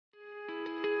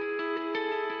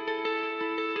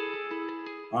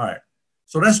All right.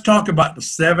 So let's talk about the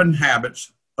 7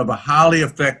 habits of a highly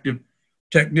effective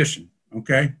technician,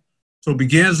 okay? So it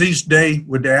begins each day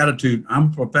with the attitude,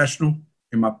 I'm a professional,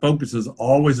 and my focus is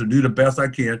always to do the best I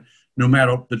can, no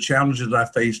matter the challenges I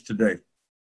face today.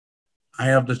 I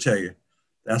have to tell you,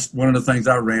 that's one of the things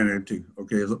I ran into,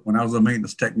 okay? When I was a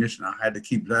maintenance technician, I had to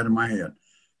keep that in my head.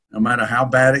 No matter how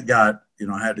bad it got,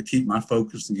 I had to keep my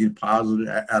focus and get a positive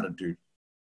attitude.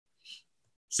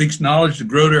 Seeks knowledge to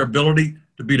grow their ability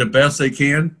to be the best they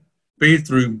can, be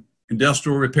through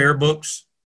industrial repair books,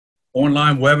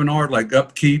 online webinars like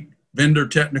Upkeep, vendor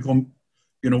technical,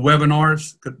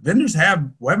 webinars. Vendors have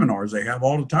webinars they have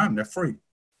all the time. They're free.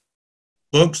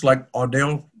 Books like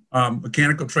Odell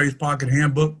Mechanical Trades Pocket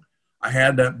Handbook. I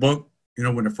had that book,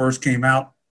 when it first came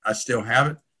out. I still have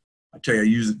it. I tell you, I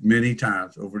use it many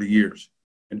times over the years.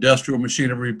 Industrial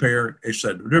machinery repair,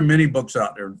 etc. There are many books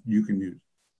out there you can use.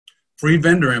 Free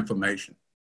vendor information.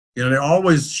 They're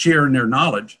always sharing their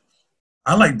knowledge.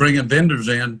 I like bringing vendors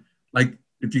in, like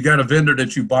if you got a vendor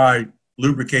that you buy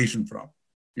lubrication from,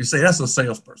 you say, that's a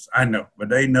salesperson. I know, but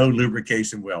they know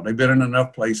lubrication well. They've been in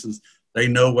enough places. They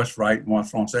know what's right and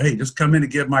what's wrong. Say, hey, just come in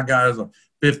and give my guys a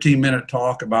 15-minute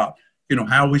talk about,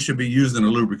 how we should be using a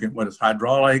lubricant, whether it's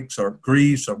hydraulics or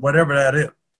grease or whatever that is.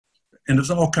 And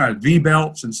there's all kinds of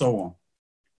V-belts and so on.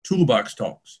 Toolbox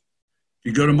talks. If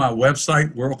you go to my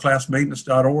website,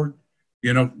 worldclassmaintenance.org,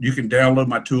 you can download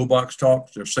my toolbox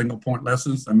talks. They're single-point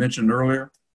lessons I mentioned earlier.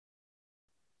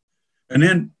 And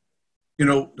then,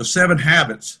 the 7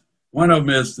 habits, one of them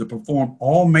is to perform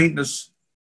all maintenance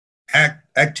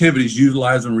activities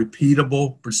utilizing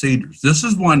repeatable procedures. This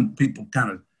is one people kind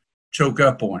of choke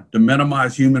up on, to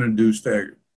minimize human-induced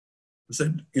failure. I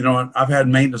said, I've had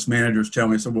maintenance managers tell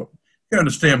me, well, you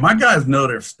understand, my guys know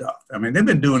their stuff. I mean, they've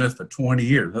been doing this for 20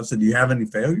 years. I said, do you have any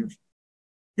failures?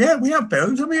 Yeah, we have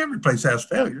failures. I mean, every place has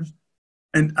failures.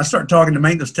 And I started talking to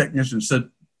maintenance technicians and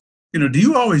said, do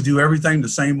you always do everything the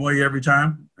same way every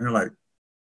time? And they're like,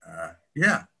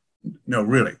 yeah. No,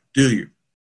 really, do you?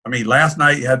 I mean, last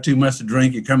night you had too much to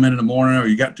drink, you come in the morning, or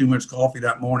you got too much coffee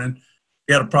that morning.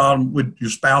 You had a problem with your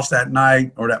spouse that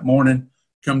night or that morning,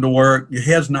 come to work, your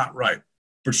head's not right.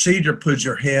 Procedure puts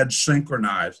your head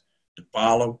synchronized to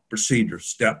follow procedure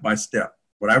step by step.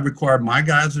 What I required my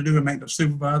guys to do, a maintenance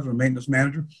supervisor or maintenance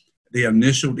manager, they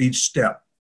initialed each step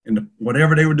in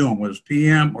whatever they were doing, whether it's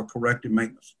PM or corrective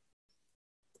maintenance.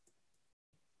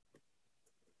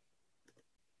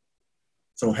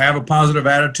 So have a positive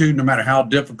attitude, no matter how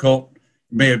difficult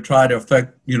you may have tried to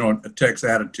affect, a tech's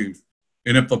attitude.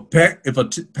 And if a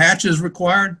patch is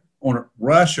required on a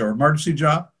rush or emergency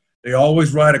job, they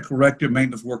always write a corrective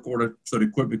maintenance work order so the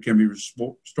equipment can be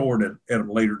restored at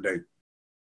a later date.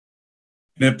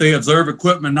 And if they observe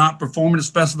equipment not performing the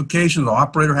specifications, the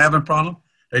operator having a problem,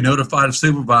 they notify the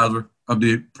supervisor of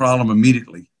the problem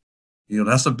immediately.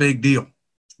 That's a big deal.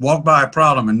 Walk by a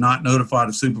problem and not notify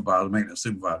the supervisor, maintenance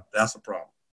supervisor, that's a problem.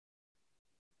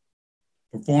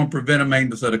 Perform preventive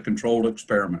maintenance at a controlled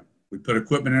experiment. We put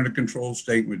equipment in a controlled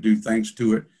state. We do things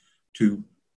to it to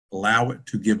allow it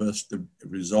to give us the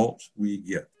results we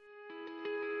get.